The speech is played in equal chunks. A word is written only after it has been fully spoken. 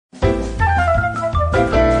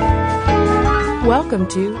Welcome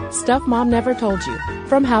to Stuff Mom Never Told You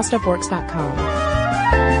from HowStuffWorks.com.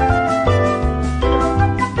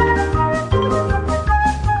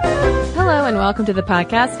 Hello and welcome to the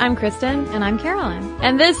podcast. I'm Kristen. And I'm Caroline.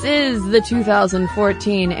 And this is the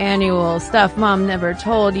 2014 annual Stuff Mom Never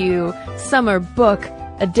Told You Summer Book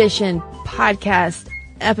Edition podcast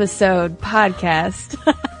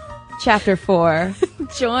Chapter 4.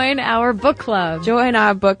 Join our book club. Join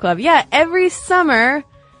our book club. Yeah, every summer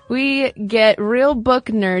we get real book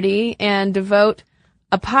nerdy and devote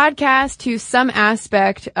a podcast to some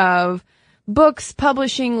aspect of books,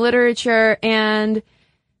 publishing, literature, and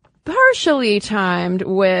partially timed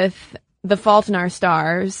with The Fault in Our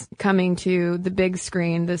Stars coming to the big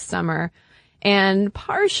screen this summer, and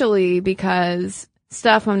partially because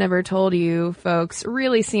Stuff Mom Never Told You folks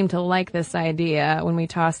really seemed to like this idea when we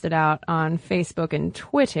tossed it out on Facebook and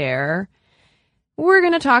Twitter. We're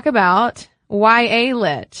going to talk about YA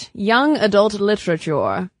Lit, young adult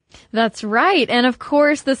literature. That's right. And of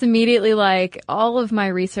course, this immediately, all of my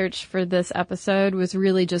research for this episode was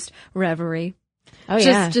really just reverie. Oh,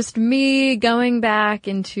 yeah. Just me going back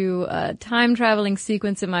into a time traveling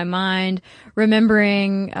sequence in my mind,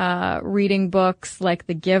 remembering, reading books like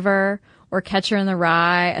The Giver or Catcher in the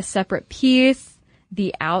Rye, A Separate Piece,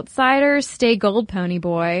 The Outsiders, Stay Gold Pony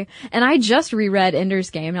Boy. And I just reread Ender's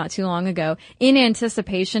Game not too long ago in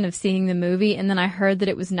anticipation of seeing the movie. And then I heard that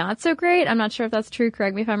it was not so great. I'm not sure if that's true.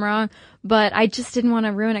 Correct me if I'm wrong. But I just didn't want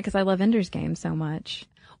to ruin it because I love Ender's Game so much.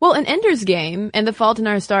 Well, and Ender's Game and The Fault in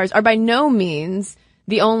Our Stars are by no means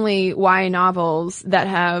the only YA novels that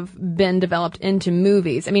have been developed into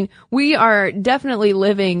movies. I mean, we are definitely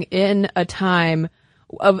living in a time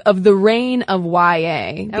of the reign of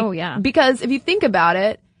YA. Oh, yeah. Because if you think about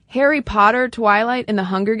it, Harry Potter, Twilight, and The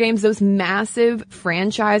Hunger Games, those massive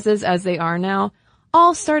franchises as they are now,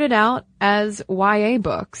 all started out as YA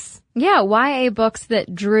books. Yeah, YA books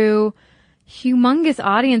that drew humongous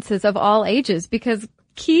audiences of all ages, because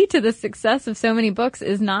key to the success of so many books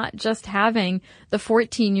is not just having the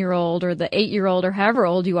 14-year-old or the 8-year-old or however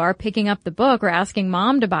old you are picking up the book or asking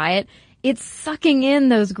mom to buy it. It's sucking in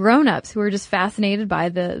those grown-ups who are just fascinated by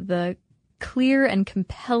the clear and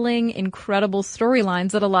compelling, incredible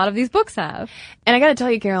storylines that a lot of these books have. And I gotta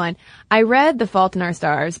tell you, Caroline, I read The Fault in Our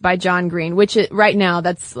Stars by John Green, which right now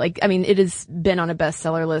it has been on a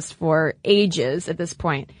bestseller list for ages at this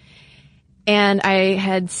point. And I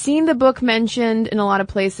had seen the book mentioned in a lot of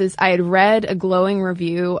places. I had read a glowing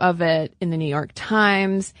review of it in the New York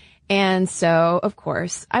Times. And so, of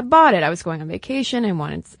course, I bought it. I was going on vacation and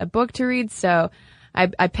wanted a book to read. So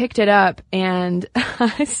I picked it up and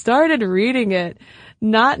I started reading it,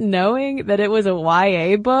 not knowing that it was a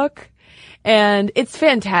YA book. And it's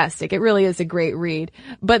fantastic. It really is a great read.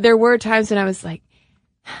 But there were times when I was like,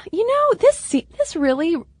 this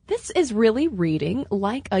is really reading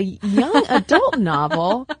like a young adult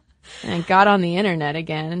novel. And I got on the internet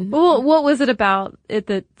again. Well, what was it about it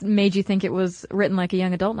that made you think it was written like a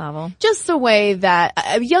young adult novel? Just the way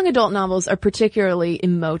that young adult novels are particularly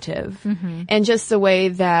emotive. Mm-hmm. And just the way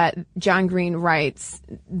that John Green writes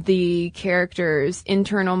the characters'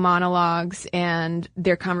 internal monologues and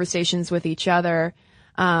their conversations with each other.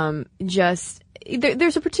 There's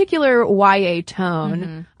a particular YA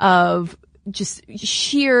tone of just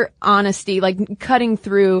sheer honesty, like cutting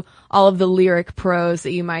through all of the lyric prose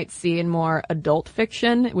that you might see in more adult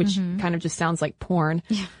fiction, which kind of just sounds like porn.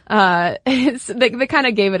 Yeah. They kind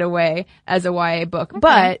of gave it away as a YA book,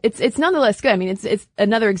 but it's nonetheless good. I mean, it's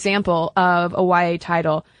another example of a YA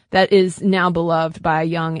title that is now beloved by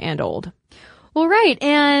young and old. Well, right.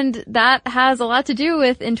 And that has a lot to do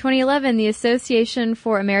with, in 2011, the Association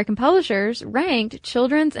for American Publishers ranked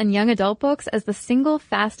children's and young adult books as the single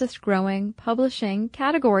fastest growing publishing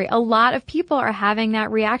category. A lot of people are having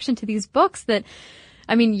that reaction to these books that,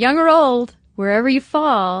 young or old, wherever you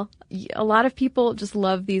fall, a lot of people just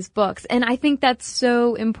love these books. And I think that's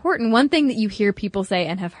so important. One thing that you hear people say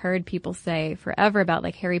and have heard people say forever about,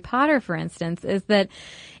 like Harry Potter, for instance, is that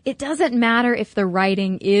it doesn't matter if the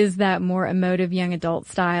writing is that more emotive young adult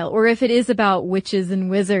style or if it is about witches and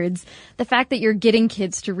wizards. The fact that you're getting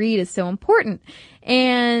kids to read is so important.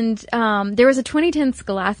 And there was a 2010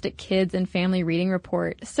 Scholastic Kids and Family Reading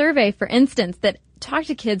Report survey, for instance, that talked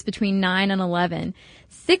to kids between 9 and 11.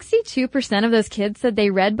 62% of those kids said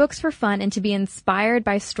they read books for fun and to be inspired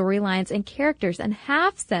by storylines and characters, and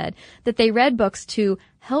half said that they read books to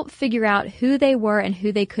help figure out who they were and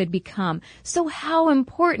who they could become. So how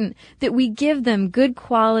important that we give them good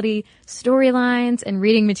quality storylines and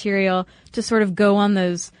reading material to sort of go on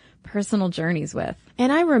those personal journeys with.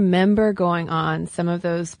 And I remember going on some of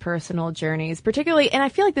those personal journeys, particularly, and I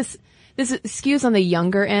feel like this skews on the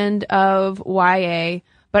younger end of YA,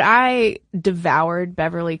 but I devoured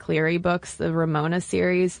Beverly Cleary books, the Ramona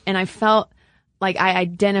series, and I felt like I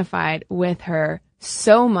identified with her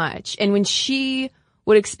so much. And when she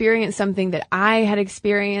would experience something that I had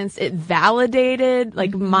experienced, it validated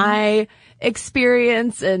like my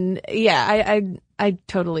experience. And yeah, I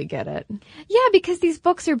totally get it. Yeah, because these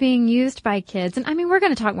books are being used by kids. And I mean, we're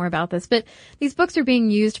going to talk more about this, but these books are being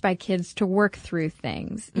used by kids to work through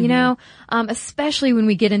things, you know, especially when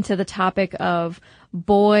we get into the topic of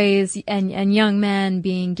boys and young men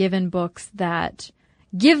being given books that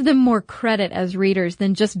give them more credit as readers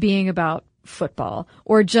than just being about football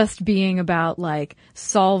or just being about like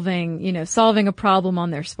solving a problem on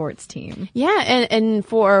their sports team. Yeah, and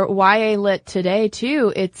for YA Lit today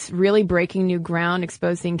too, it's really breaking new ground,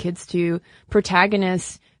 exposing kids to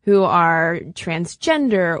protagonists who are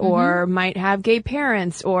transgender or might have gay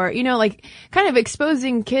parents, or, you know, like kind of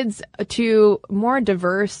exposing kids to more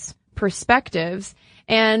diverse perspectives.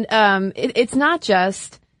 And it's not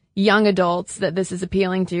just young adults that this is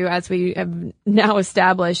appealing to, as we have now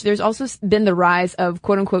established. There's also been the rise of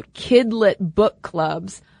quote-unquote kid-lit book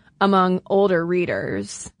clubs among older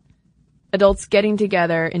readers. Adults getting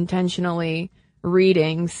together, intentionally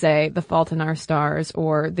reading, say, The Fault in Our Stars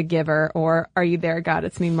or The Giver or Are You There, God?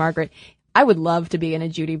 It's Me, Margaret. I would love to be in a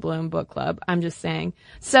Judy Blume book club. I'm just saying.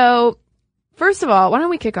 So, first of all, why don't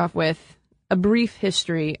we kick off with a brief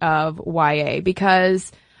history of YA,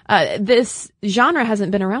 because this genre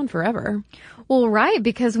hasn't been around forever. Well, right,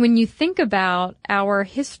 because when you think about our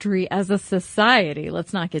history as a society,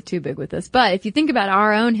 let's not get too big with this, but if you think about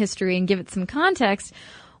our own history and give it some context,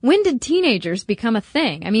 when did teenagers become a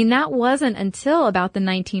thing? I mean, that wasn't until about the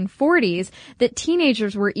 1940s that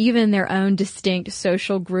teenagers were even their own distinct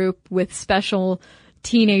social group with special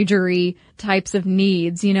teenagery types of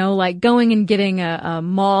needs, you know, like going and getting a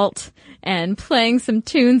malt and playing some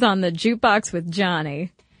tunes on the jukebox with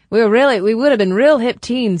Johnny. We would have been real hip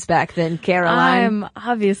teens back then, Caroline. I'm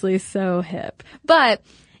obviously so hip. But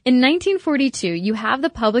in 1942, you have the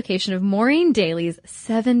publication of Maureen Daly's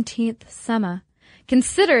 17th Summer,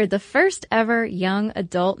 considered the first ever young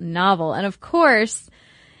adult novel. And of course,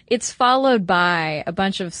 it's followed by a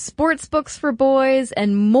bunch of sports books for boys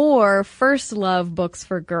and more first love books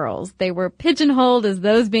for girls. They were pigeonholed as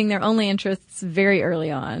those being their only interests very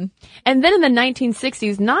early on. And then in the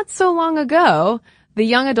 1960s, not so long ago, the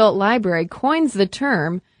Young Adult Library coins the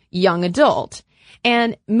term young adult.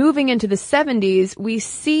 And moving into the 70s, we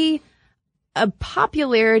see a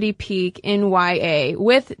popularity peak in YA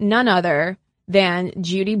with none other than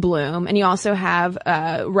Judy Blume. And you also have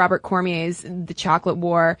Robert Cormier's The Chocolate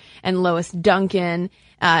War and Lois Duncan.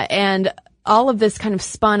 And all of this kind of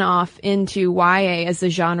spun off into YA as the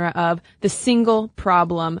genre of the single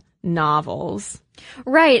problem novels.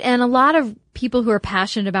 Right, and a lot of people who are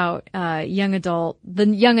passionate about the young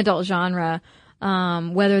adult genre,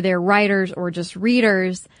 whether they're writers or just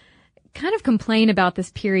readers, kind of complain about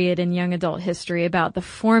this period in young adult history, about the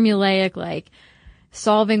formulaic, like,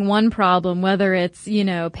 solving one problem, whether it's, you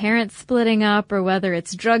know, parents splitting up or whether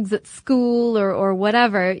it's drugs at school or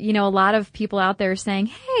whatever. You know, a lot of people out there are saying,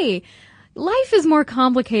 hey, life is more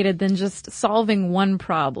complicated than just solving one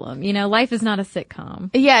problem. You know, life is not a sitcom.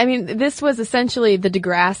 Yeah, I mean, this was essentially the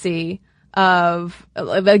Degrassi of,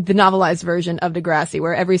 like, the novelized version of Degrassi,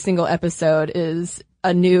 where every single episode is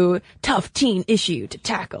a new tough teen issue to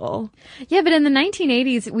tackle. Yeah, but in the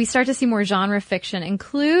 1980s, we start to see more genre fiction,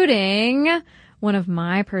 including one of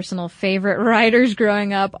my personal favorite writers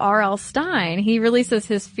growing up, R.L. Stine. He releases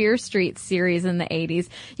his Fear Street series in the 80s.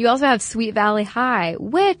 You also have Sweet Valley High,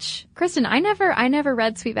 which, Kristen, I never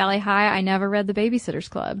read Sweet Valley High. I never read The Babysitter's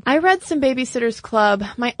Club. I read some Babysitter's Club.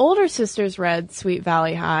 My older sisters read Sweet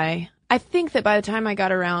Valley High. I think that by the time I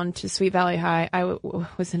got around to Sweet Valley High, I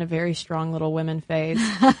was in a very strong Little Women phase.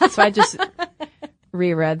 So I just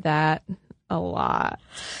reread that a lot.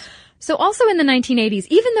 So also in the 1980s,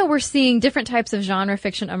 even though we're seeing different types of genre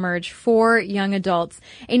fiction emerge for young adults,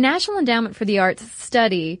 a National Endowment for the Arts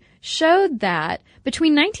study showed that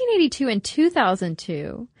between 1982 and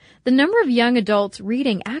 2002, the number of young adults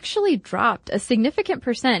reading actually dropped a significant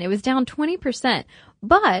percent. It was down 20%.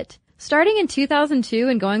 But starting in 2002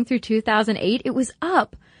 and going through 2008, it was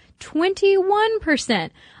up 21%.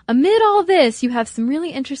 Amid all this, you have some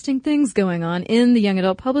really interesting things going on in the young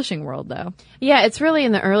adult publishing world, though. Yeah, it's really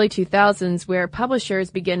in the early 2000s where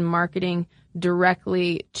publishers begin marketing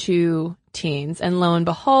directly to teens. And lo and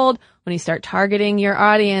behold, when you start targeting your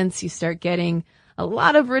audience, you start getting a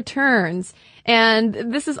lot of returns. And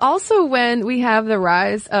this is also when we have the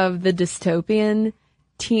rise of the dystopian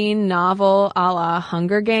teen novel a la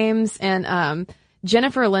Hunger Games. And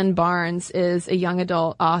Jennifer Lynn Barnes is a young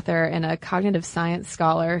adult author and a cognitive science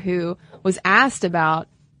scholar who was asked about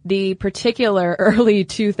the particular early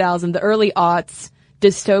aughts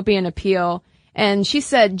dystopian appeal. And she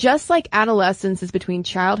said, just like adolescence is between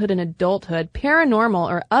childhood and adulthood, paranormal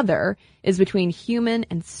or other is between human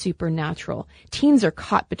and supernatural. Teens are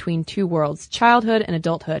caught between two worlds, childhood and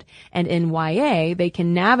adulthood. And in YA, they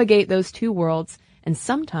can navigate those two worlds and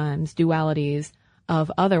sometimes dualities of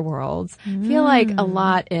other worlds. I feel like a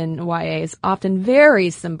lot in YA is often very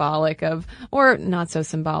symbolic of, or not so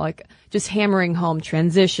symbolic, just hammering home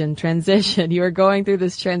transition. You are going through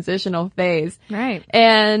this transitional phase. Right.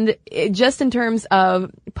 And just in terms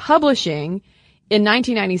of publishing, in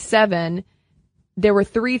 1997, there were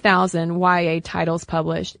 3,000 YA titles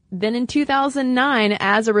published. Then in 2009,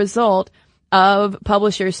 as a result of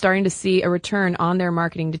publishers starting to see a return on their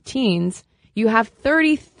marketing to teens, you have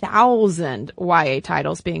 30,000 YA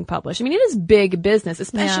titles being published. I mean, it is big business,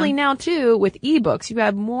 especially now, too, with ebooks. You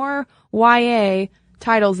have more YA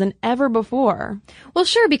titles than ever before. Well,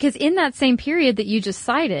 sure, because in that same period that you just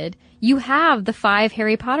cited, you have the 5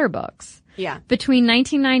 Harry Potter books. Yeah. Between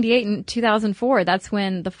 1998 and 2004, that's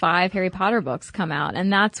when the 5 Harry Potter books come out.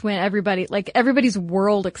 And that's when everybody's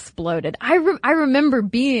world exploded. I remember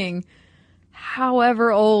being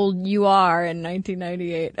however old you are in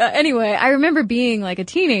 1998. Anyway, I remember being like a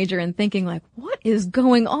teenager and thinking like, what is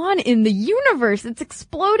going on in the universe? It's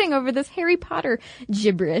exploding over this Harry Potter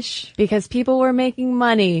gibberish. Because people were making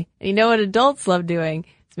money. And you know what adults love doing?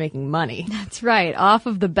 It's making money. That's right. Off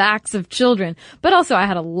of the backs of children. But also I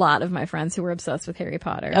had a lot of my friends who were obsessed with Harry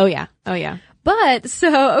Potter. Oh yeah. Oh yeah. But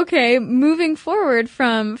so, okay, moving forward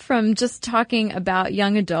from just talking about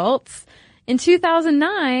young adults, in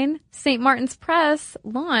 2009, St. Martin's Press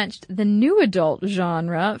launched the new adult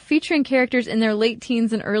genre, featuring characters in their late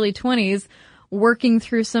teens and early 20s working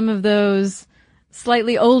through some of those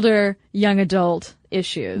slightly older young adult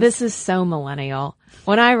issues. This is so millennial.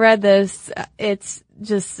 When I read this, it's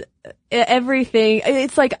just everything.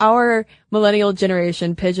 It's like our millennial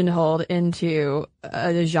generation pigeonholed into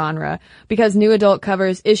a genre, because new adult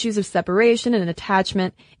covers issues of separation and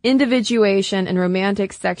attachment, individuation, and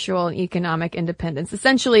romantic, sexual, and economic independence.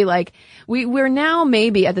 Essentially, like, we're now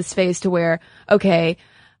maybe at this phase to where, okay,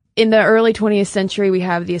 in the early 20th century, we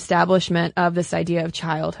have the establishment of this idea of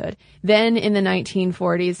childhood. Then in the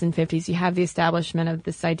 1940s and 50s, you have the establishment of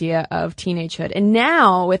this idea of teenagehood. And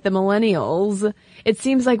now with the millennials, it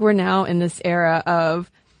seems like we're now in this era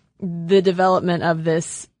of the development of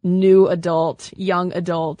this new adult, young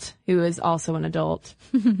adult, who is also an adult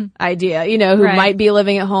idea, who Right. might be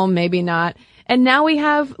living at home, maybe not. And now we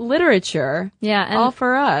have literature. Yeah, and all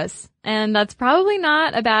for us. And that's probably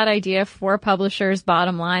not a bad idea for publishers'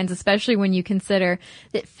 bottom lines, especially when you consider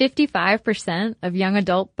that 55% of young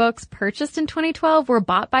adult books purchased in 2012 were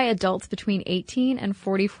bought by adults between 18 and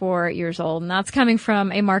 44 years old. And that's coming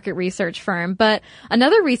from a market research firm. But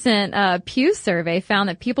another recent Pew survey found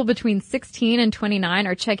that people between 16 and 29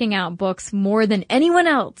 are checking out books more than anyone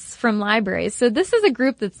else from libraries. So this is a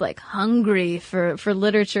group that's like hungry for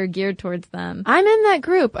literature geared towards them. I'm in that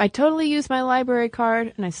group. I totally use my library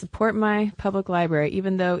card and I support my public library,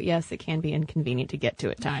 even though, yes, it can be inconvenient to get to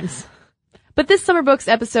at times. But this Summer Books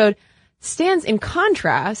episode stands in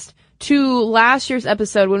contrast to last year's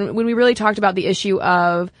episode when we really talked about the issue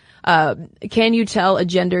of can you tell a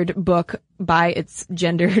gendered book by its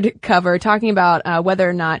gendered cover, talking about whether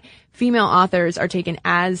or not female authors are taken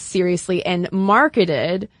as seriously and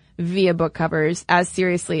marketed via book covers as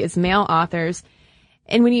seriously as male authors.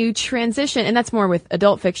 And when you transition, and that's more with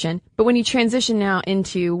adult fiction, but when you transition now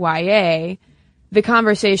into YA, the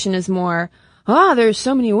conversation is more, there's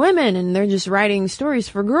so many women and they're just writing stories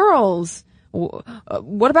for girls.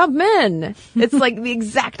 What about men? It's like the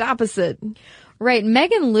exact opposite. Right.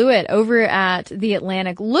 Megan Lewitt over at The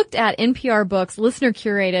Atlantic looked at NPR Books'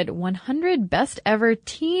 listener-curated 100 best ever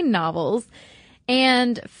teen novels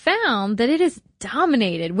and found that it is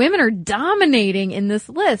dominated. Women are dominating in this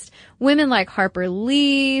list. Women like Harper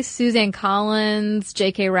Lee, Suzanne Collins,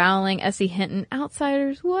 J.K. Rowling, S.E. Hinton,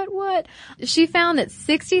 outsiders, what? She found that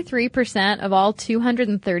 63% of all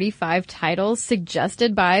 235 titles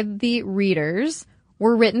suggested by the readers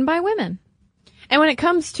were written by women. And when it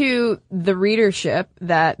comes to the readership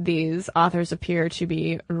that these authors appear to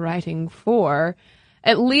be writing for,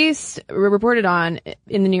 at least reported on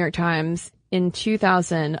in the New York Times in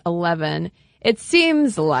 2011, it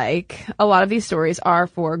seems like a lot of these stories are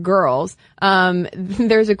for girls.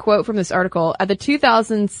 There's a quote from this article. At the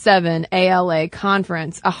 2007 ALA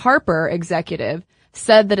conference, a Harper executive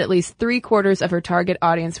said that at least 3/4 of her target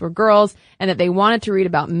audience were girls and that they wanted to read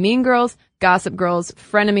about Mean Girls, Gossip Girls,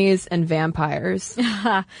 frenemies, and vampires.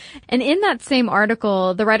 And in that same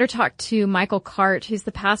article, the writer talked to Michael Cart, who's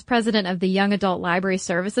the past president of the Young Adult Library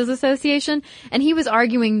Services Association, and he was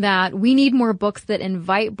arguing that we need more books that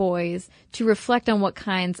invite boys to reflect on what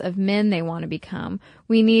kinds of men they want to become.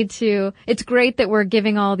 It's great that we're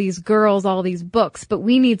giving all these girls all these books, but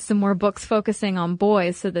we need some more books focusing on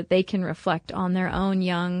boys so that they can reflect on their own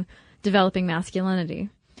young, developing masculinity.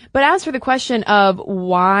 But as for the question of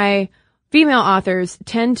why female authors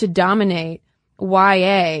tend to dominate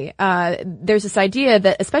YA, there's this idea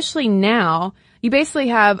that especially now, you basically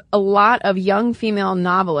have a lot of young female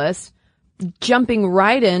novelists jumping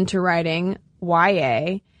right into writing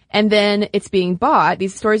YA, and then it's being bought,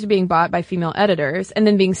 these stories are being bought by female editors, and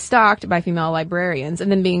then being stocked by female librarians,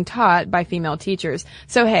 and then being taught by female teachers.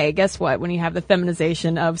 So hey, guess what? When you have the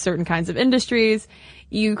feminization of certain kinds of industries,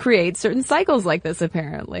 you create certain cycles like this,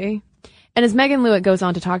 apparently. And as Megan Lewitt goes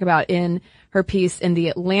on to talk about in her piece in The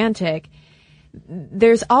Atlantic,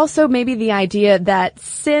 there's also maybe the idea that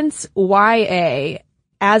since YA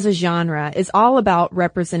as a genre is all about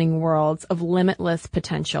representing worlds of limitless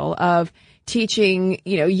potential, of teaching,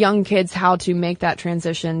 young kids how to make that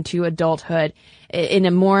transition to adulthood in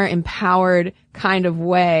a more empowered kind of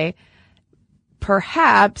way,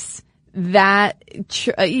 perhaps that,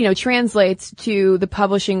 translates to the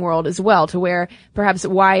publishing world as well, to where perhaps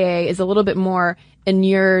YA is a little bit more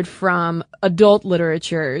inured from adult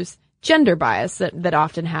literature's gender bias that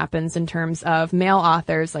often happens in terms of male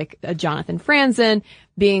authors like Jonathan Franzen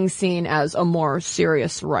being seen as a more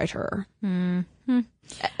serious writer. Mm-hmm.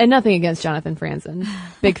 And nothing against Jonathan Franzen.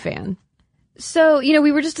 Big fan. So,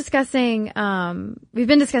 we were just discussing, we've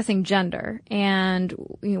been discussing gender and,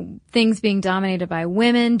 things being dominated by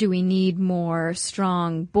women. Do we need more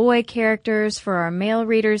strong boy characters for our male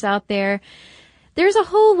readers out there? There's a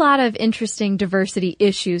whole lot of interesting diversity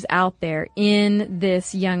issues out there in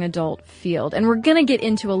this young adult field, and we're going to get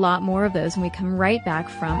into a lot more of those when we come right back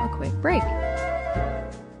from a quick break.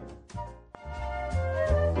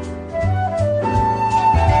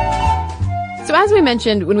 So as we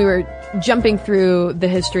mentioned when we were jumping through the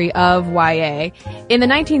history of YA, in the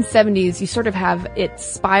 1970s, you sort of have it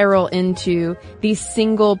spiral into these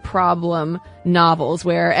single problem novels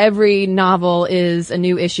where every novel is a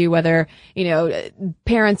new issue, whether,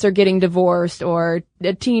 parents are getting divorced or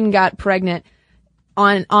a teen got pregnant,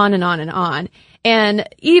 on and on and on. And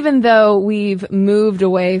even though we've moved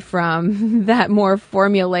away from that more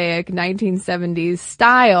formulaic 1970s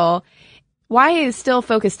style, YA is still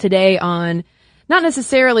focused today on not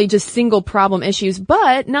necessarily just single problem issues,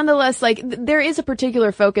 but nonetheless, there is a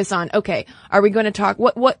particular focus on, okay, are we going to talk,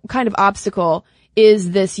 what kind of obstacle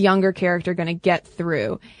is this younger character going to get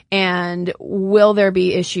through? And will there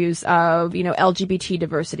be issues of, LGBT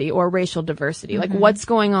diversity or racial diversity? Mm-hmm. What's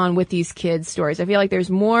going on with these kids' stories? I feel like there's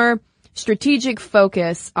more strategic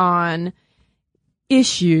focus on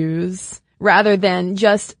issues rather than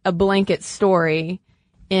just a blanket story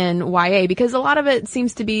in YA, because a lot of it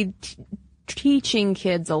seems to be teaching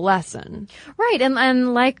kids a lesson. Right.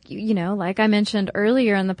 And like I mentioned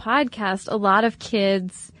earlier in the podcast, a lot of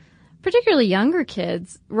kids, particularly younger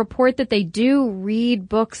kids, report that they do read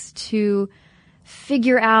books to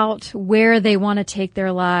figure out where they want to take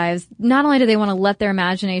their lives. Not only do they want to let their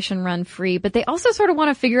imagination run free, but they also sort of want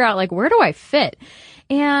to figure out, where do I fit?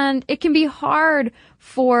 And it can be hard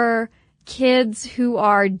for kids who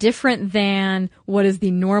are different than what is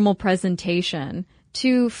the normal presentation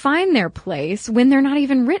to find their place when they're not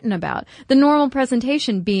even written about. The normal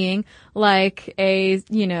presentation being like a,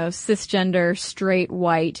 cisgender, straight,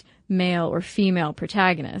 white, male or female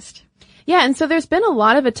protagonist. Yeah, and so there's been a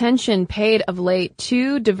lot of attention paid of late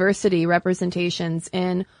to diversity representations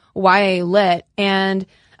in YA Lit, and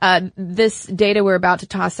this data we're about to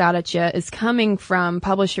toss out at you is coming from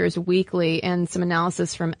Publishers Weekly and some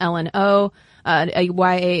analysis from Ellen O, a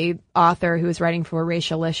YA author who is writing for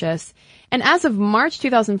Racialicious. And as of March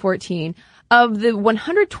 2014, of the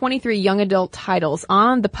 123 young adult titles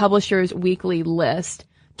on the Publishers Weekly list,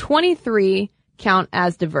 23 count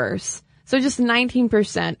as diverse. So just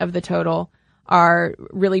 19% of the total are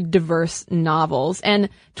really diverse novels. And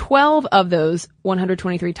 12 of those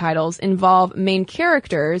 123 titles involve main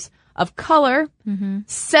characters of color. Mm-hmm.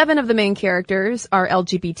 7 of the main characters are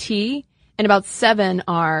LGBT, and about 7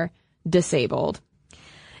 are disabled.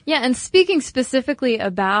 Yeah, and speaking specifically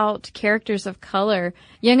about characters of color,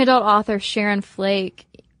 young adult author Sharon Flake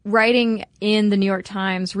writing in the New York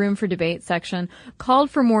Times Room for Debate section, called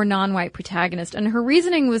for more non-white protagonists. And her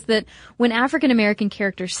reasoning was that when African American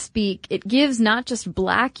characters speak, it gives not just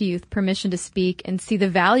black youth permission to speak and see the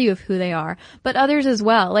value of who they are, but others as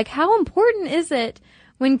well. Like, how important is it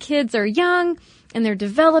when kids are young and they're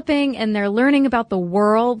developing and they're learning about the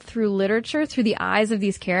world through literature, through the eyes of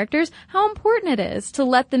these characters? How important it is to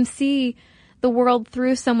let them see the world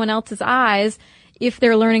through someone else's eyes if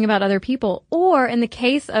they're learning about other people. Or in the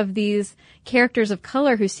case of these characters of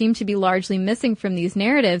color who seem to be largely missing from these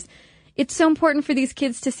narratives, it's so important for these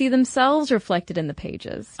kids to see themselves reflected in the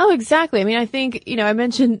pages. Oh, exactly. I mean, I think, I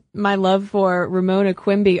mentioned my love for Ramona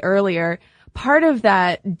Quimby earlier. Part of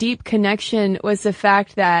that deep connection was the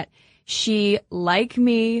fact that she, like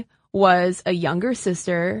me, was a younger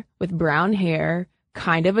sister with brown hair,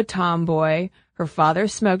 kind of a tomboy. Her father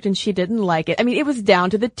smoked and she didn't like it. I mean, it was down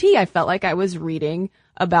to the T. I felt like I was reading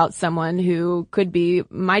about someone who could be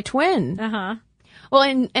my twin. Uh-huh.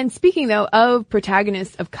 Well, and speaking though of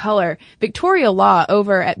protagonists of color, Victoria Law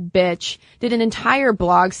over at Bitch did an entire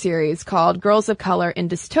blog series called Girls of Color in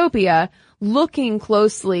Dystopia, looking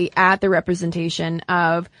closely at the representation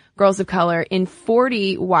of girls of color in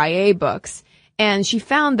 40 YA books. And she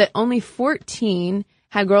found that only 14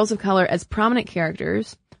 had girls of color as prominent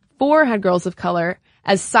characters, 4 had girls of color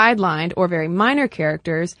as sidelined or very minor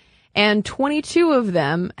characters, and 22 of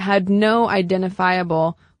them had no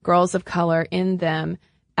identifiable girls of color in them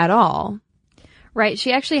at all. Right.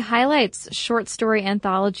 She actually highlights short story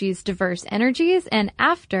anthologies' diverse energies, and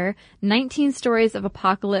after 19 stories of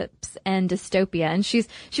apocalypse and dystopia. And she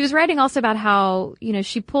was writing also about how,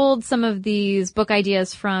 she pulled some of these book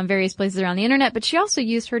ideas from various places around the internet, but she also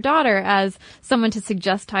used her daughter as someone to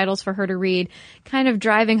suggest titles for her to read, kind of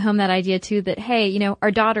driving home that idea too that, hey,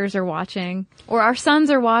 our daughters are watching or our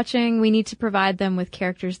sons are watching. We need to provide them with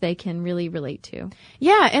characters they can really relate to.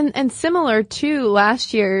 Yeah. And similar to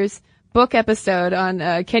last year's book episode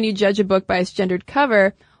on Can You Judge a Book by Its Gendered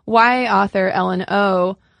Cover, YA author Ellen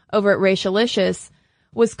O over at Racialicious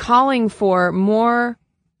was calling for more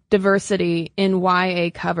diversity in YA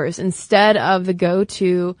covers instead of the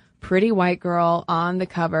go-to pretty white girl on the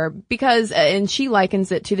cover because, and she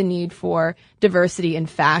likens it to the need for diversity in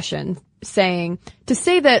fashion, saying, to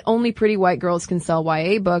say that only pretty white girls can sell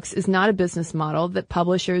YA books is not a business model that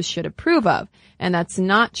publishers should approve of. And that's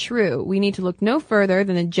not true. We need to look no further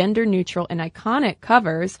than the gender-neutral and iconic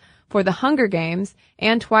covers for the Hunger Games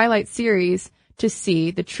and Twilight series to see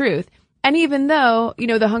the truth. And even though,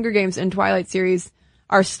 the Hunger Games and Twilight series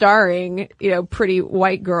are starring, pretty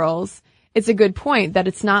white girls, it's a good point that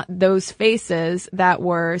it's not those faces that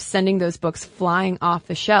were sending those books flying off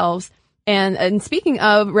the shelves. And speaking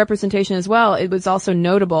of representation as well, it was also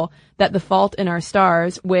notable that The Fault in Our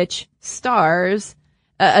Stars, which stars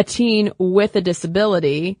a teen with a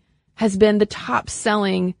disability, has been the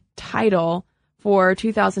top-selling title for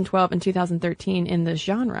 2012 and 2013 in this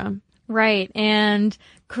genre. Right. And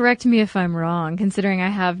correct me if I'm wrong, considering I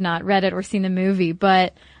have not read it or seen the movie,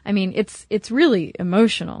 but I mean, it's really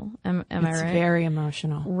emotional. Am I right? It's very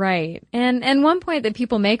emotional. Right. And one point that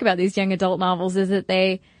people make about these young adult novels is that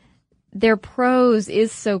their prose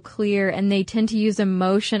is so clear and they tend to use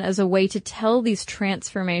emotion as a way to tell these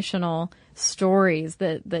transformational stories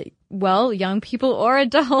that young people or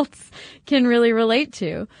adults can really relate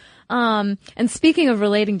to. And speaking of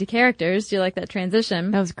relating to characters, do you like that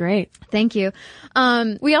transition? That was great. Thank you.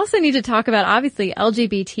 We also need to talk about, obviously,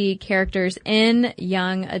 LGBT characters in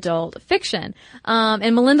young adult fiction.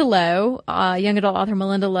 And Malinda Lo, young adult author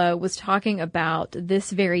Malinda Lo, was talking about this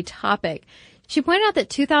very topic. She pointed out that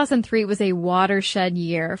 2003 was a watershed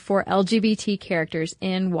year for LGBT characters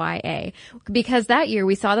in YA, because that year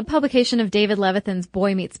we saw the publication of David Levithan's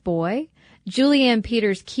Boy Meets Boy, Julianne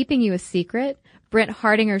Peters' Keeping You a Secret, Brent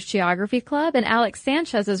Hardinger's Geography Club, and Alex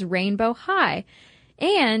Sanchez's Rainbow High.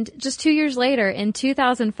 And just 2 years later, in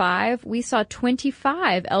 2005, we saw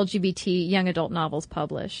 25 LGBT young adult novels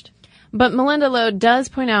published. But Malinda Lo does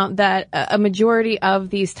point out that a majority of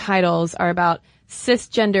these titles are about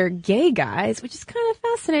cisgender gay guys, which is kind of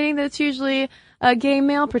fascinating that it's usually a gay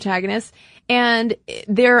male protagonist. And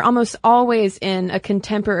they're almost always in a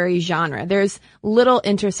contemporary genre. There's little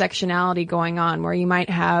intersectionality going on where you might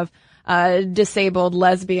have a disabled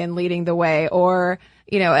lesbian leading the way, or,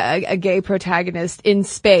 a gay protagonist in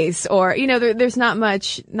space, or, there's not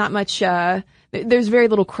much, there's very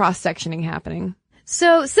little cross-sectioning happening.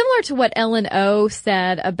 So similar to what Ellen O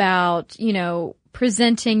said about,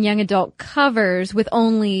 presenting young adult covers with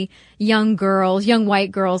only young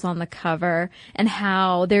white girls on the cover, and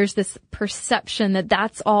how there's this perception that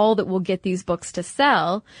that's all that will get these books to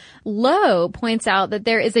sell. Lowe points out that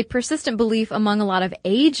there is a persistent belief among a lot of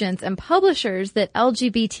agents and publishers that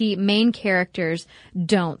LGBT main characters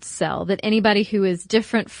don't sell, that anybody who is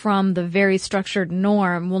different from the very structured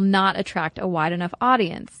norm will not attract a wide enough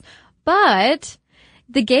audience. But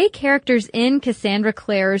the gay characters in Cassandra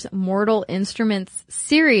Clare's Mortal Instruments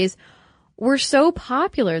series were so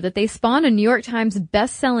popular that they spawned a New York Times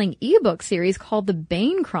best-selling ebook series called The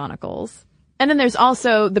Bane Chronicles. And then there's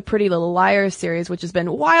also the Pretty Little Liars series, which has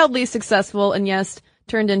been wildly successful and, yes,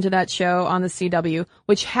 turned into that show on the CW,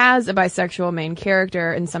 which has a bisexual main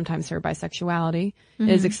character, and sometimes her bisexuality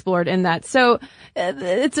is explored in that. So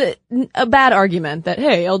it's a bad argument that,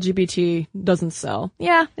 hey, LGBT doesn't sell.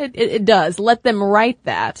 Yeah, it does. Let them write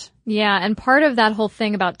that. Yeah, and part of that whole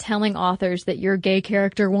thing about telling authors that your gay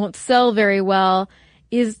character won't sell very well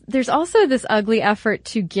is there's also this ugly effort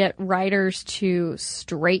to get writers to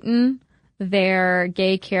straighten their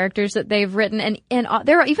gay characters that they've written. And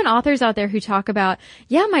there are even authors out there who talk about,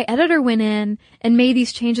 yeah, my editor went in and made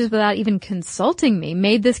these changes without even consulting me,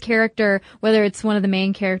 made this character, whether it's one of the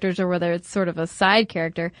main characters or whether it's sort of a side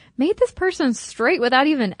character, made this person straight without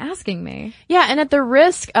even asking me. Yeah, and at the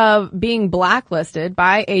risk of being blacklisted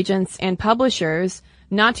by agents and publishers,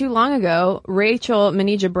 not too long ago, Rachel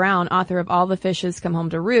Manija Brown, author of All the Fishes Come Home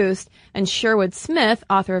to Roost, and Sherwood Smith,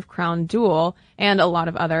 author of Crown Jewel, and a lot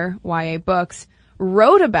of other YA books,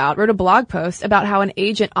 wrote a blog post about how an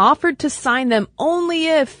agent offered to sign them only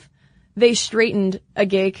if they straightened a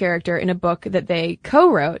gay character in a book that they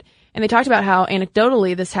co-wrote. And they talked about how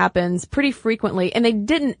anecdotally this happens pretty frequently, and they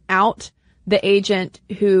didn't out the agent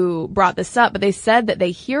who brought this up, but they said that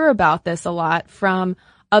they hear about this a lot from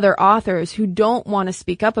other authors who don't want to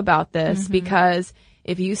speak up about this because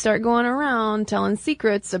if you start going around telling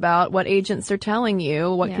secrets about what agents are telling you,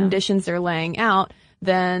 what conditions they're laying out,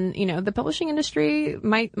 then, you know, the publishing industry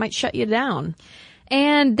might shut you down.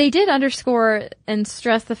 And they did underscore and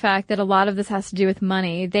stress the fact that a lot of this has to do with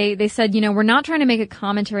money. They said, you know, we're not trying to make a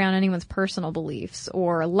commentary on anyone's personal beliefs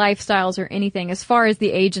or lifestyles or anything as far as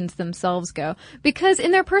the agents themselves go. Because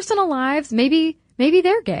in their personal lives, maybe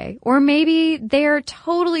they're gay, or maybe they're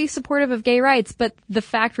totally supportive of gay rights, but the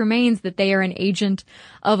fact remains that they are an agent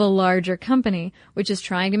of a larger company, which is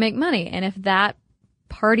trying to make money. And if that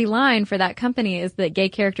party line for that company is that gay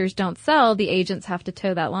characters don't sell, the agents have to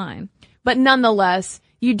toe that line. But nonetheless,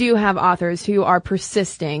 you do have authors who are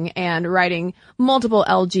persisting and writing multiple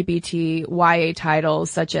LGBT YA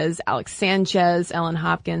titles, such as Alex Sanchez, Ellen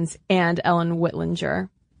Hopkins, and Ellen Whitlinger.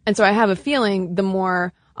 And so I have a feeling the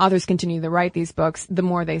more authors continue to write these books, the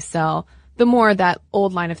more they sell, the more that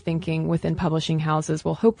old line of thinking within publishing houses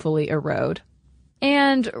will hopefully erode.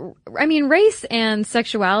 And, I mean, race and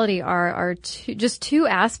sexuality are just two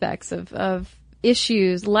aspects of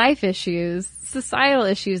issues, life issues, societal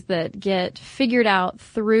issues that get figured out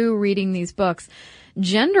through reading these books.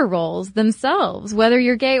 Gender roles themselves, whether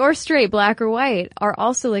you're gay or straight, black or white, are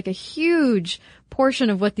also like a huge portion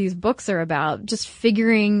of what these books are about. Just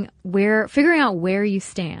figuring out where you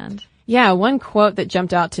stand. Yeah, one quote that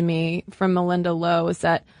jumped out to me from Melinda Lowe is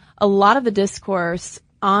that a lot of the discourse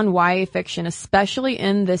on YA fiction, especially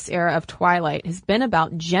in this era of Twilight, has been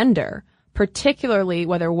about gender, particularly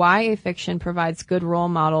whether YA fiction provides good role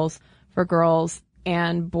models for girls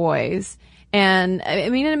and boys. And I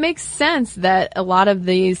mean, it makes sense that a lot of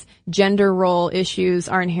these gender role issues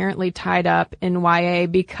are inherently tied up in YA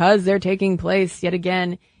because they're taking place yet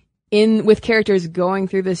again with characters going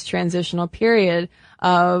through this transitional period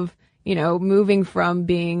of, you know, moving from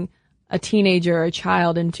being a teenager or a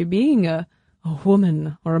child into being a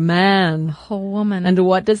woman or a man. A woman. And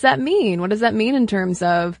what does that mean? What does that mean in terms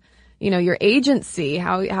of, you know, your agency,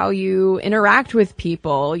 how you interact with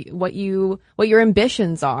people, what your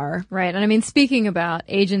ambitions are. Right. And I mean, speaking about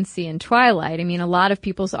agency in Twilight, I mean, a lot of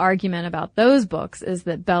people's argument about those books is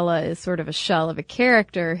that Bella is sort of a shell of a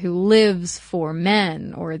character who lives for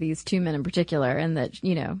men, or these two men in particular, and that,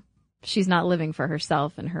 you know, she's not living for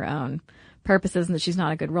herself and her own purposes, and that she's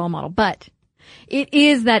not a good role model. But it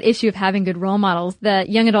is that issue of having good role models that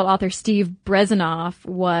young adult author Steve Brezinoff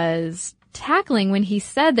was tackling when he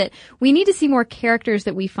said that we need to see more characters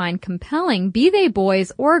that we find compelling, be they boys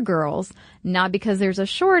or girls, not because there's a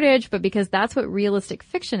shortage, but because that's what realistic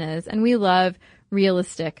fiction is, and we love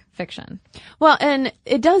realistic fiction. Well, and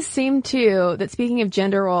it does seem, too, that speaking of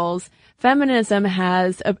gender roles, feminism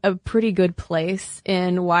has a pretty good place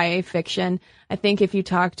in YA fiction. I think if you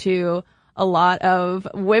talk to a lot of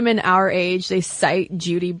women our age, they cite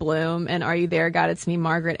Judy Blume and Are You There, God, It's Me,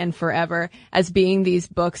 Margaret, and Forever as being these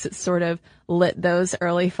books that sort of lit those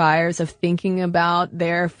early fires of thinking about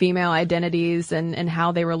their female identities and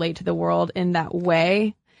how they relate to the world in that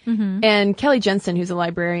way. Mm-hmm. And Kelly Jensen, who's a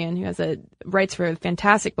librarian who writes for a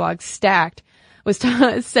fantastic blog, Stacked,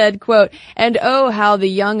 said, quote, "And oh, how the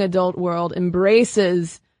young adult world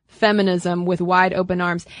embraces feminism with wide open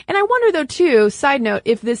arms." And I wonder though too, side note,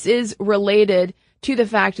 if this is related to the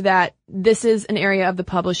fact that this is an area of the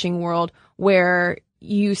publishing world where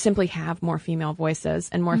you simply have more female voices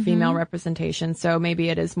and more female representation. So maybe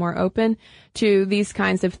it is more open to these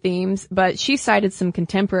kinds of themes. But she cited some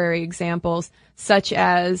contemporary examples, such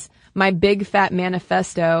as My Big Fat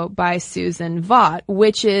Manifesto by Susan Vaught,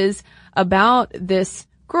 which is about this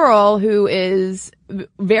girl who is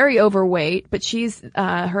very overweight, but she's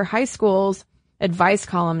her high school's advice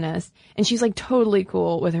columnist, and she's like totally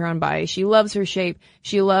cool with her own body. She loves her shape.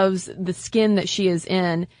 She loves the skin that she is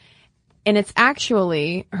in. And it's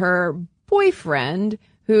actually her boyfriend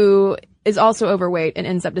who is also overweight and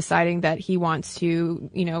ends up deciding that he wants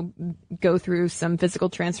to, go through some physical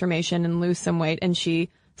transformation and lose some weight, and she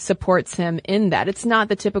supports him in that. It's not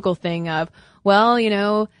the typical thing of, well,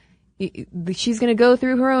 she's going to go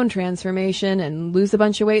through her own transformation and lose a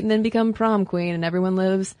bunch of weight and then become prom queen and everyone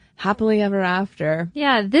lives happily ever after.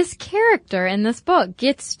 Yeah, this character in this book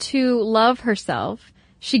gets to love herself.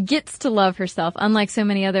 She gets to love herself, unlike so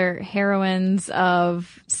many other heroines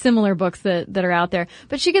of similar books that are out there.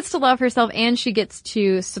 But she gets to love herself, and she gets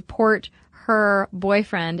to support her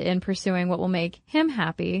boyfriend in pursuing what will make him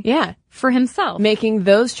happy. Yeah. For himself. Making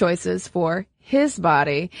those choices for his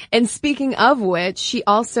body. And speaking of which, she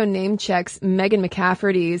also name checks Megan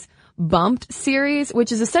McCafferty's Bumped series,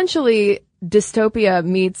 which is essentially dystopia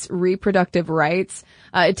meets reproductive rights.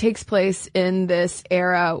 It takes place in this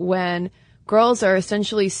era when girls are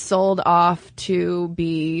essentially sold off to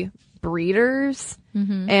be breeders.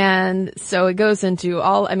 Mm-hmm. And so it goes into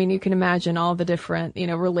you can imagine all the different,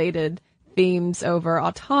 related themes over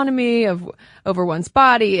autonomy, over one's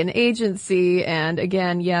body and agency. And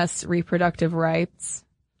again, yes, reproductive rights.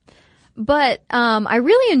 But, I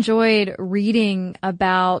really enjoyed reading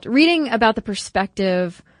about the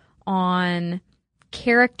perspective on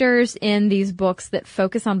characters in these books that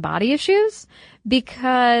focus on body issues,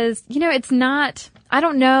 because, it's not, I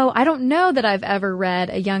don't know that I've ever read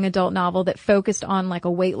a young adult novel that focused on like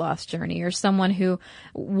a weight loss journey, or someone who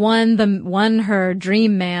won her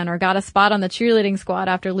dream man or got a spot on the cheerleading squad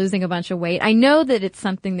after losing a bunch of weight. I know that it's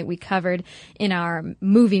something that we covered in our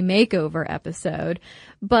movie makeover episode,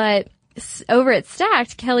 but over at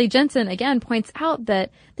Stacked, Kelly Jensen again points out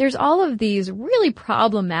that there's all of these really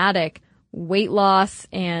problematic weight loss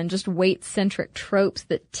and just weight-centric tropes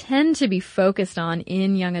that tend to be focused on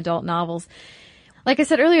in young adult novels. Like I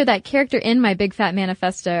said earlier, that character in My Big Fat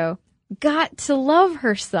Manifesto got to love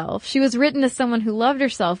herself. She was written as someone who loved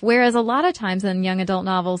herself, whereas a lot of times in young adult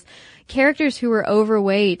novels, characters who are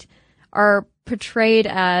overweight are portrayed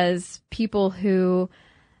as people who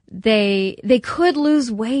they could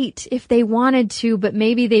lose weight if they wanted to, but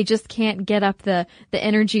maybe they just can't get up the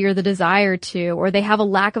energy or the desire to, or they have a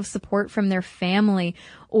lack of support from their family,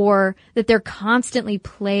 or that they're constantly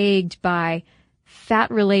plagued by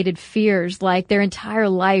fat-related fears, like their entire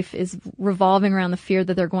life is revolving around the fear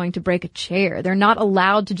that they're going to break a chair. They're not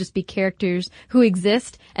allowed to just be characters who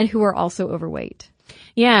exist and who are also overweight.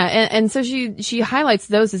 Yeah, and so she highlights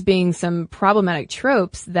those as being some problematic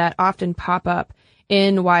tropes that often pop up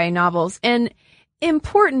in YA novels. And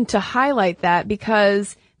important to highlight that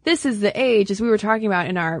because this is the age, as we were talking about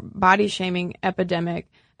in our body shaming epidemic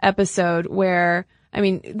episode, where,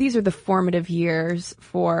 these are the formative years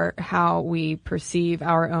for how we perceive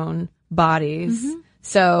our own bodies. Mm-hmm.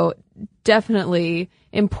 So definitely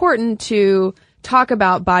important to talk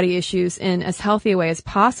about body issues in as healthy a way as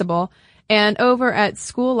possible. And over at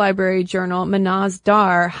School Library Journal, Manaz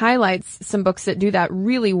Dar highlights some books that do that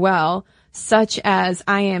really well, such as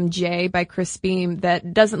I Am Jay by Chris Beam,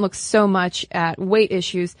 that doesn't look so much at weight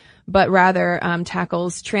issues, but rather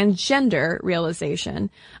tackles transgender realization.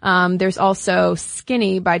 There's also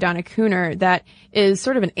Skinny by Donna Kuhner that is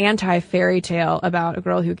sort of an anti-fairy tale about a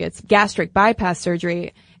girl who gets gastric bypass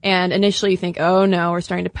surgery. And initially you think, oh no, we're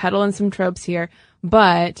starting to peddle in some tropes here.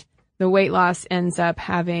 But the weight loss ends up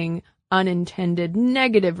having unintended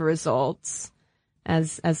negative results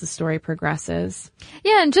as the story progresses.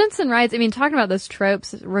 Yeah, and Jensen writes, talking about those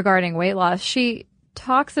tropes regarding weight loss, she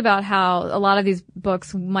talks about how a lot of these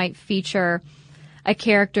books might feature a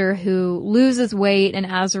character who loses weight and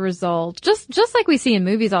as a result, just like we see in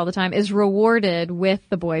movies all the time, is rewarded with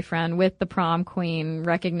the boyfriend, with the prom queen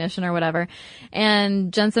recognition or whatever.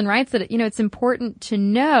 And Jensen writes that, it's important to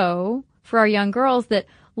know for our young girls that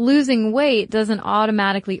losing weight doesn't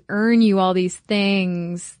automatically earn you all these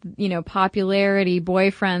things, popularity,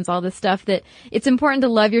 boyfriends, all this stuff, that it's important to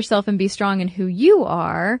love yourself and be strong in who you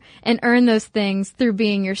are and earn those things through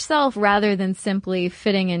being yourself rather than simply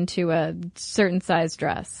fitting into a certain size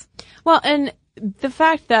dress. Well, and the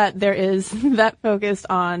fact that there is that focus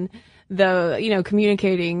on the,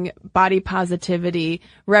 communicating body positivity,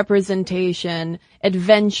 representation,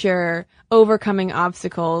 adventure, overcoming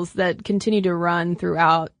obstacles that continue to run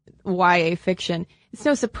throughout YA fiction, it's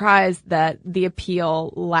no surprise that the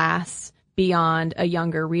appeal lasts beyond a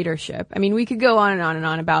younger readership. I mean, we could go on and on and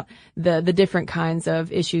on about the different kinds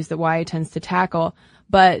of issues that YA tends to tackle,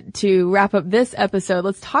 but to wrap up this episode,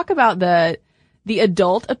 let's talk about the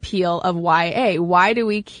adult appeal of YA. Why do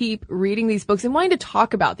we keep reading these books and wanting to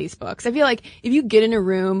talk about these books? I feel like if you get in a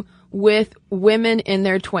room with women in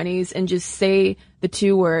their 20s and just say the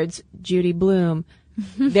two words, Judy Blume,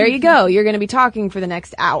 there you go. You're going to be talking for the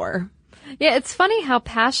next hour. Yeah, it's funny how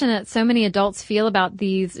passionate so many adults feel about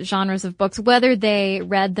these genres of books, whether they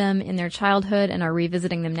read them in their childhood and are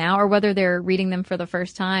revisiting them now, or whether they're reading them for the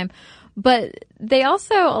first time. But they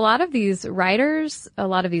also, a lot of these writers, a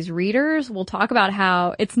lot of these readers will talk about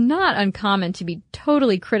how it's not uncommon to be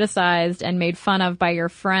totally criticized and made fun of by your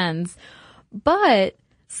friends. But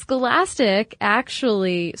Scholastic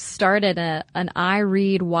actually started an I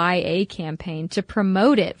Read YA campaign to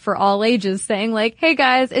promote it for all ages, saying like, hey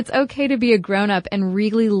guys, it's okay to be a grown-up and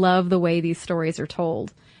really love the way these stories are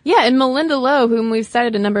told. Yeah, and Melinda Lowe, whom we've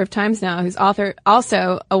cited a number of times now, who's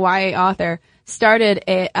also a YA author, started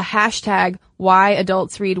a hashtag Why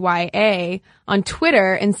Adults Read YA on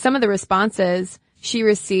Twitter, and some of the responses she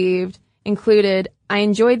received included, I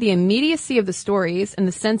enjoyed the immediacy of the stories and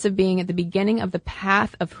the sense of being at the beginning of the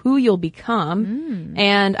path of who you'll become.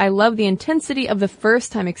 And I love the intensity of the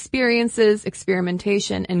first-time experiences,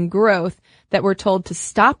 experimentation, and growth that we're told to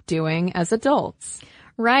stop doing as adults.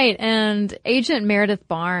 Right, and Agent Meredith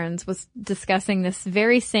Barnes was discussing this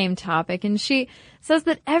very same topic, and she says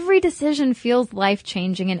that every decision feels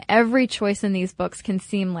life-changing and every choice in these books can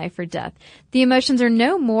seem life or death. The emotions are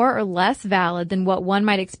no more or less valid than what one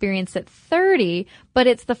might experience at 30, but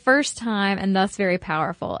it's the first time and thus very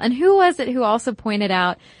powerful. And who was it who also pointed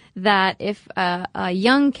out that if a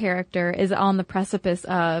young character is on the precipice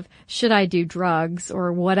of should I do drugs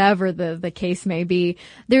or whatever the case may be,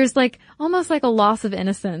 there's like almost like a loss of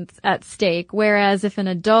innocence at stake, whereas if an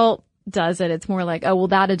adult does it, it's more like, oh, well,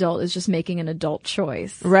 that adult is just making an adult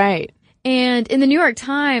choice. Right. And in the New York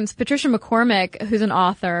Times, Patricia McCormick, who's an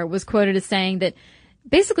author, was quoted as saying that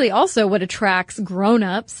basically also what attracts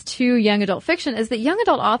grown-ups to young adult fiction is that young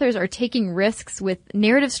adult authors are taking risks with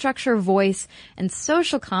narrative structure, voice, and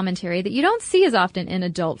social commentary that you don't see as often in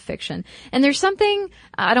adult fiction. And there's something,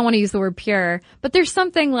 I don't want to use the word pure, but there's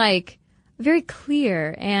something like very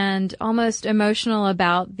clear and almost emotional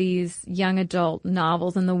about these young adult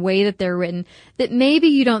novels and the way that they're written that maybe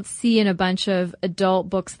you don't see in a bunch of adult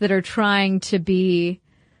books that are trying to be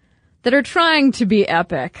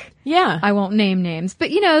epic. Yeah. I won't name names, but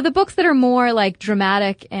the books that are more like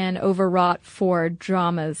dramatic and overwrought for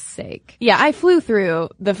drama's sake. Yeah, I flew through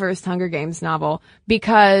the first Hunger Games novel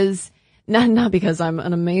because not because I'm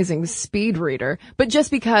an amazing speed reader, but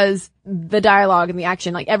just because the dialogue and the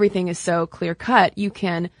action, like everything is so clear cut, you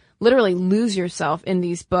can literally lose yourself in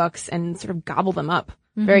these books and sort of gobble them up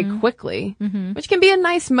very quickly, which can be a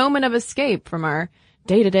nice moment of escape from our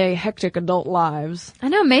day-to-day hectic adult lives. I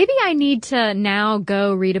know, maybe I need to now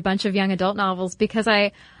go read a bunch of young adult novels because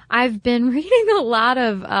I've been reading a lot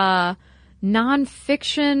of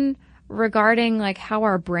nonfiction regarding like how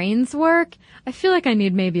our brains work. I feel like I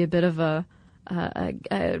need maybe a bit of a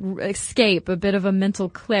escape, a bit of a mental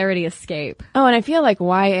clarity escape. Oh, and I feel like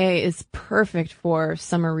YA is perfect for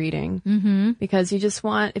summer reading because if you just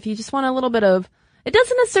want a little bit of, it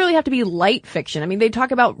doesn't necessarily have to be light fiction. I mean, they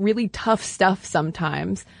talk about really tough stuff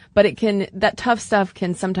sometimes, but that tough stuff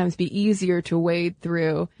can sometimes be easier to wade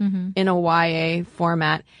through in a YA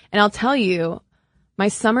format. And I'll tell you, my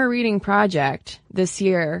summer reading project this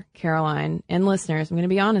year, Caroline and listeners, I'm going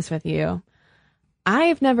to be honest with you.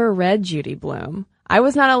 I've never read Judy Blume. I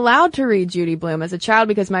was not allowed to read Judy Blume as a child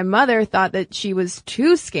because my mother thought that she was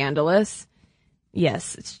too scandalous.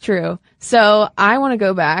 Yes, it's true. So I want to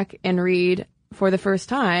go back and read for the first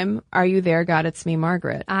time, Are You There, God? It's Me,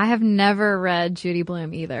 Margaret. I have never read Judy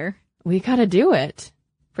Blume either. We got to do it.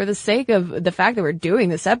 for the sake of the fact that we're doing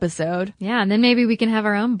this episode. Yeah, and then maybe we can have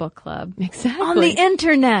our own book club. Exactly. On the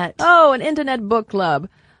internet. Oh, an internet book club.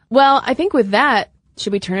 Well, I think with that,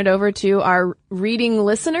 should we turn it over to our reading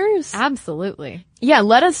listeners? Absolutely. Yeah,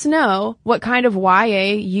 let us know what kind of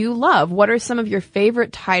YA you love. What are some of your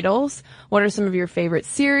favorite titles? What are some of your favorite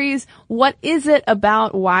series? What is it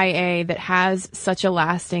about YA that has such a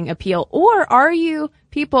lasting appeal? Or are you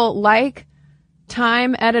people like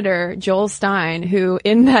Time editor Joel Stein, who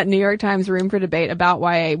in that New York Times Room for Debate about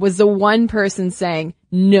YA was the one person saying,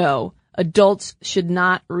 no, adults should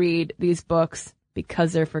not read these books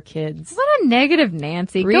because they're for kids. What a negative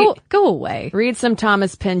Nancy. Go away. Read some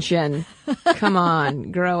Thomas Pynchon. Come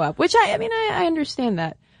on, grow up. Which I understand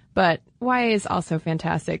that, but YA is also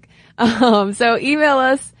fantastic. So email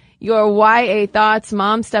us your YA thoughts,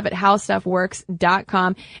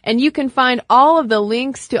 momstuff@howstuffworks.com. And you can find all of the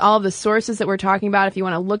links to all of the sources that we're talking about if you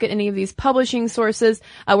want to look at any of these publishing sources.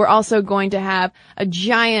 We're also going to have a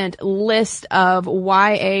giant list of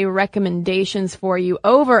YA recommendations for you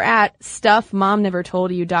over at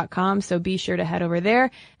stuffmomnevertoldyou.com. So be sure to head over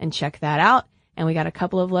there and check that out. And we got a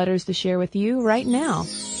couple of letters to share with you right now.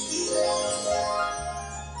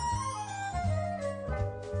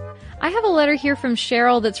 I have a letter here from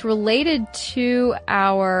Cheryl that's related to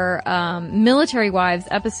our Military Wives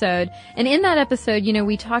episode. And in that episode,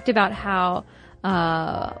 we talked about how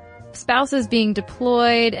spouses being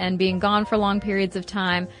deployed and being gone for long periods of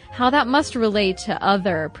time, how that must relate to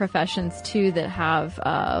other professions too that have,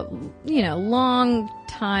 long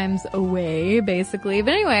times away, basically.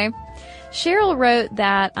 But anyway, Cheryl wrote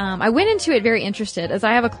that, I went into it very interested as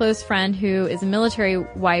I have a close friend who is a military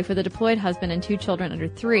wife with a deployed husband and 2 children under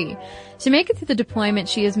 3. To make it through the deployment,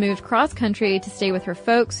 she has moved cross country to stay with her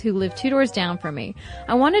folks who live 2 doors down from me.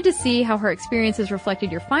 I wanted to see how her experiences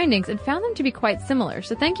reflected your findings and found them to be quite similar.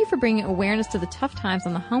 So thank you for bringing awareness to the tough times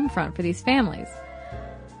on the home front for these families.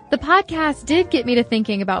 The podcast did get me to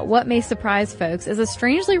thinking about what may surprise folks as a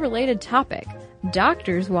strangely related topic.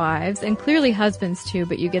 Doctors' wives, and clearly husbands too,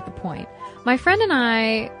 but you get the point. My friend and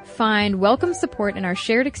I find welcome support in our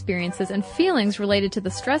shared experiences and feelings related to the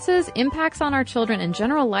stresses, impacts on our children, and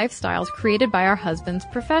general lifestyles created by our husbands'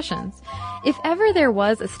 professions. If ever there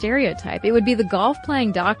was a stereotype, it would be the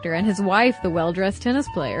golf-playing doctor and his wife, the well-dressed tennis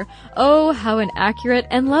player. Oh, how inaccurate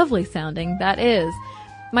and lovely sounding that is.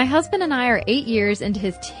 My husband and I are 8 years into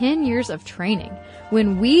his 10 years of training.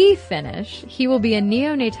 When we finish, he will be a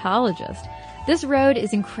neonatologist. This road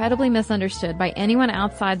is incredibly misunderstood by anyone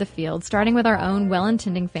outside the field, starting with our own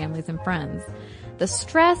well-intending families and friends. The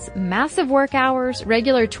stress, massive work hours,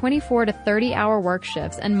 regular 24 to 30-hour work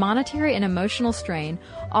shifts, and monetary and emotional strain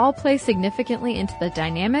all play significantly into the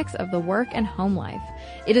dynamics of the work and home life.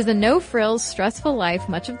 It is a no-frills, stressful life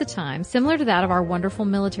much of the time, similar to that of our wonderful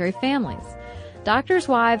military families. Doctors'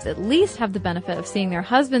 wives at least have the benefit of seeing their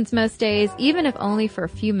husbands most days, even if only for a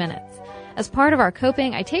few minutes. As part of our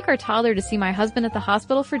coping, I take our toddler to see my husband at the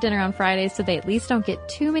hospital for dinner on Fridays so they at least don't get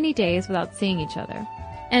too many days without seeing each other.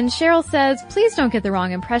 And Cheryl says, please don't get the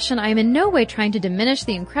wrong impression. I am in no way trying to diminish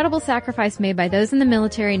the incredible sacrifice made by those in the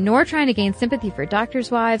military, nor trying to gain sympathy for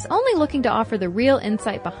doctors' wives, only looking to offer the real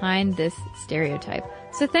insight behind this stereotype.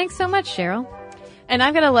 So thanks so much, Cheryl. And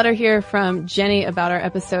I've got a letter here from Jenny about our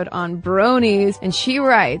episode on bronies, and she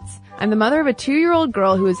writes, I'm the mother of a 2-year-old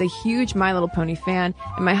girl who is a huge My Little Pony fan,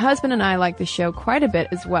 and my husband and I like the show quite a bit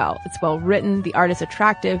as well. It's well written, the art is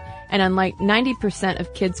attractive, and unlike 90%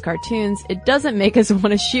 of kids' cartoons, it doesn't make us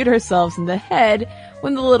want to shoot ourselves in the head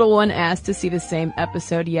when the little one asks to see the same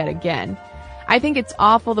episode yet again. I think it's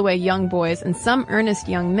awful the way young boys and some earnest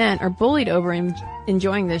young men are bullied over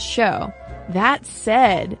enjoying this show. That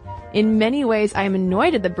said, in many ways I am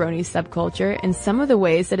annoyed at the brony subculture and some of the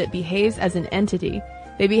ways that it behaves as an entity.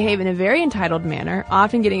 They behave in a very entitled manner,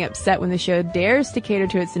 often getting upset when the show dares to cater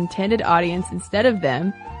to its intended audience instead of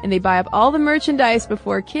them, and they buy up all the merchandise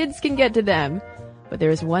before kids can get to them. But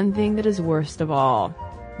there is one thing that is worst of all.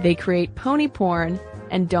 They create pony porn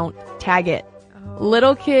and don't tag it.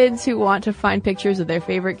 Little kids who want to find pictures of their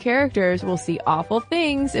favorite characters will see awful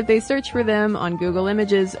things if they search for them on Google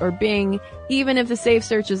Images or Bing, even if the safe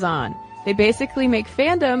search is on. They basically make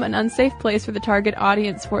fandom an unsafe place for the target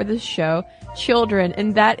audience for this show, children,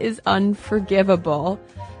 and that is unforgivable.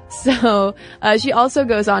 So, she also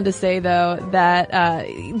goes on to say, though, that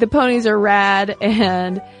the ponies are rad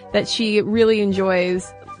and that she really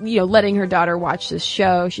enjoys, letting her daughter watch this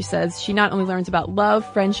show. She says she not only learns about love,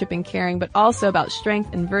 friendship, and caring, but also about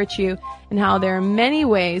strength and virtue and how there are many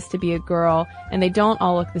ways to be a girl and they don't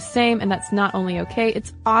all look the same, and that's not only okay,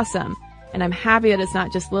 it's awesome. And I'm happy that it's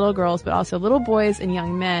not just little girls, but also little boys and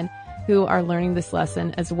young men who are learning this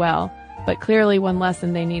lesson as well. but clearly one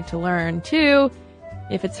lesson they need to learn. 2,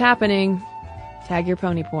 if it's happening, tag your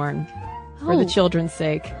pony porn. For the children's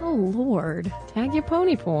sake. Oh, Lord. Tag your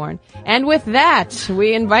pony porn. And with that,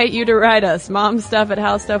 we invite you to write us,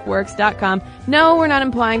 momstuff@howstuffworks.com. No, we're not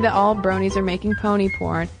implying that all bronies are making pony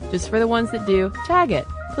porn. Just for the ones that do, tag it,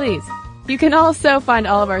 please. You can also find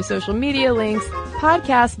all of our social media links,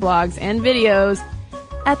 podcasts, blogs, and videos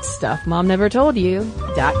at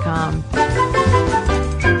stuffmomnevertoldyou.com.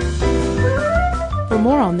 For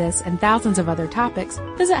more on this and thousands of other topics,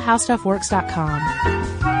 visit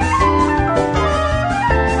howstuffworks.com.